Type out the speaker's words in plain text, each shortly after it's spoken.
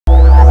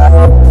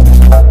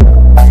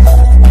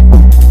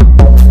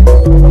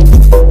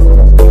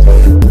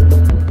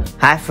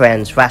Hi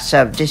friends, what's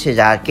up? This is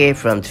RK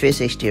from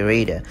 360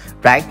 Reader.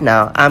 Right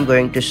now, I'm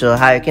going to show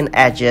how you can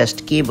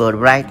adjust keyboard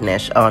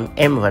brightness on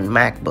M1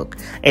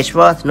 MacBook. It's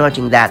worth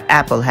noting that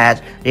Apple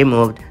has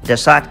removed the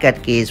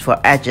shortcut keys for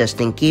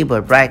adjusting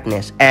keyboard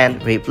brightness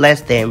and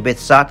replaced them with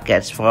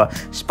shortcuts for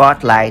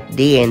Spotlight,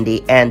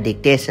 DND, and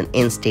Dictation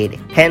instead.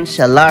 Hence,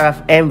 a lot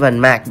of M1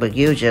 MacBook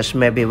users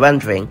may be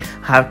wondering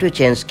how to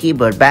change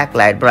keyboard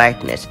backlight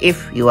brightness.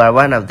 If you are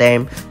one of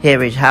them,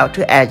 here is how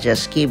to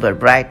adjust keyboard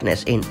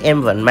brightness in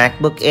M1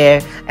 MacBook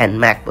Air and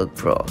MacBook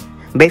Pro.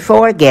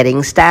 Before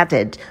getting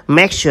started,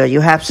 make sure you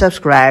have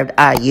subscribed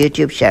our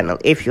YouTube channel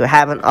if you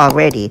haven't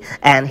already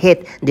and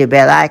hit the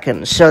bell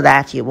icon so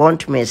that you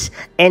won't miss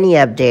any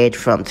update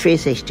from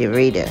 360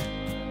 Reader.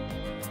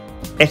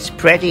 It's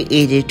pretty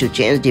easy to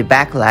change the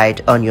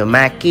backlight on your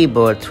Mac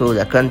keyboard through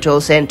the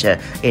Control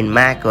Center in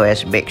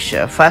macOS Big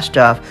Sur. First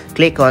off,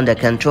 click on the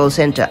Control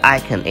Center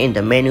icon in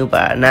the menu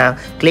bar. Now,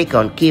 click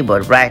on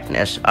Keyboard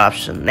Brightness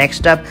option.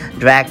 Next up,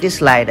 drag the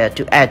slider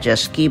to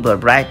adjust keyboard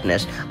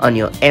brightness on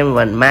your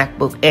M1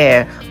 MacBook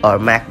Air or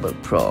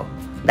MacBook Pro.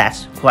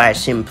 That's quite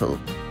simple.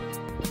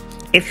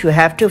 If you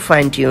have to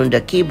fine-tune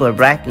the keyboard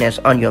brightness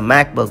on your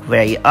MacBook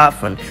very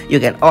often, you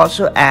can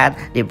also add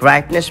the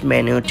brightness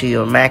menu to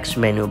your Mac's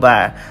menu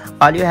bar.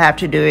 All you have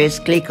to do is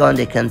click on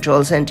the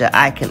Control Center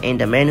icon in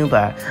the menu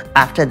bar.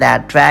 After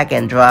that, drag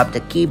and drop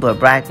the keyboard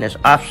brightness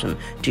option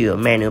to your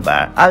menu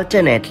bar.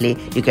 Alternately,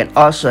 you can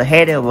also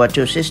head over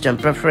to System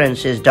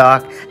Preferences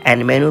dock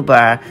and menu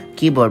bar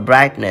keyboard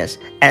brightness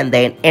and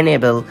then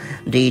enable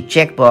the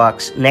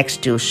checkbox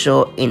next to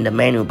Show in the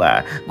menu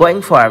bar.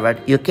 Going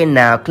forward, you can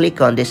now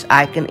click on this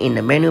icon in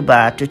the menu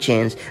bar to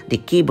change the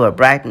keyboard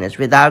brightness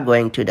without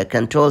going to the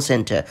Control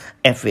Center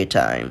every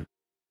time.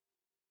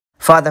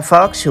 For the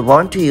folks who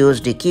want to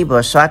use the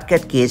keyboard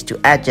shortcut keys to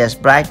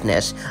adjust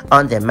brightness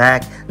on the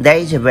Mac, there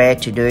is a way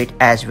to do it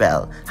as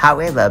well.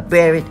 However,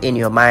 bear it in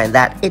your mind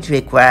that it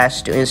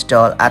requires to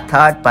install a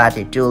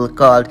third-party tool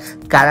called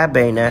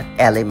Carabiner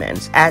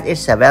Elements. As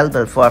it's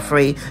available for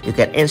free, you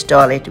can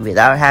install it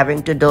without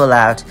having to dole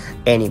out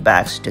any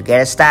bucks. To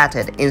get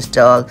started,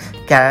 install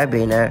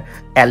Carabiner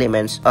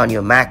Elements on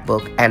your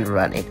MacBook and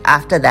run it.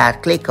 After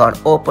that, click on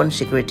Open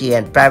Security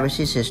and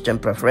Privacy System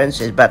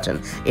Preferences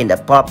button in the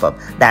pop-up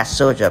that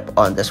shows up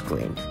on the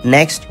screen.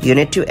 Next, you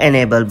need to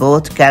enable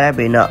both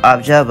Carabiner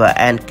Observer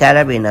and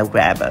Carabiner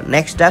Grabber.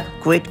 Next up,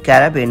 quit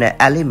Carabiner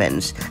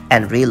Elements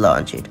and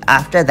relaunch it.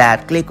 After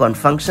that, click on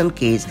Function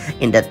keys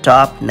in the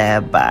top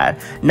nav bar.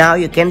 Now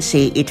you can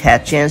see it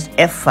has changed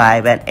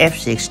F5 and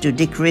F6 to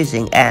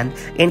decreasing and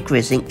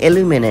increasing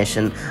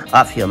illumination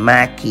of your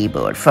Mac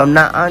keyboard. From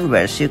now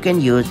onwards, you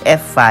can use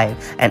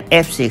F5 and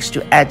F6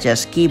 to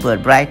adjust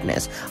keyboard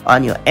brightness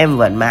on your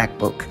M1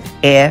 MacBook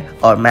Air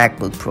or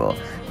MacBook Pro.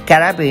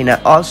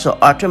 Carabiner also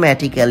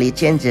automatically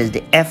changes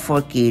the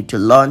F4 key to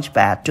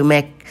Launchpad to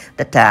make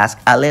the task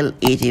a little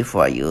easy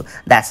for you.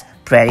 That's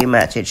pretty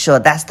much it. So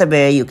that's the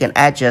way you can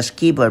adjust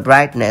keyboard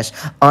brightness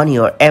on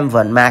your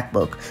M1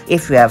 MacBook.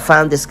 If you have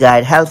found this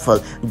guide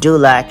helpful, do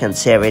like and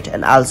share it,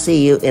 and I'll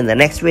see you in the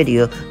next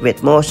video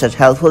with more such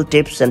helpful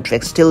tips and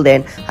tricks. Till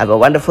then, have a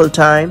wonderful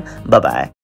time. Bye-bye.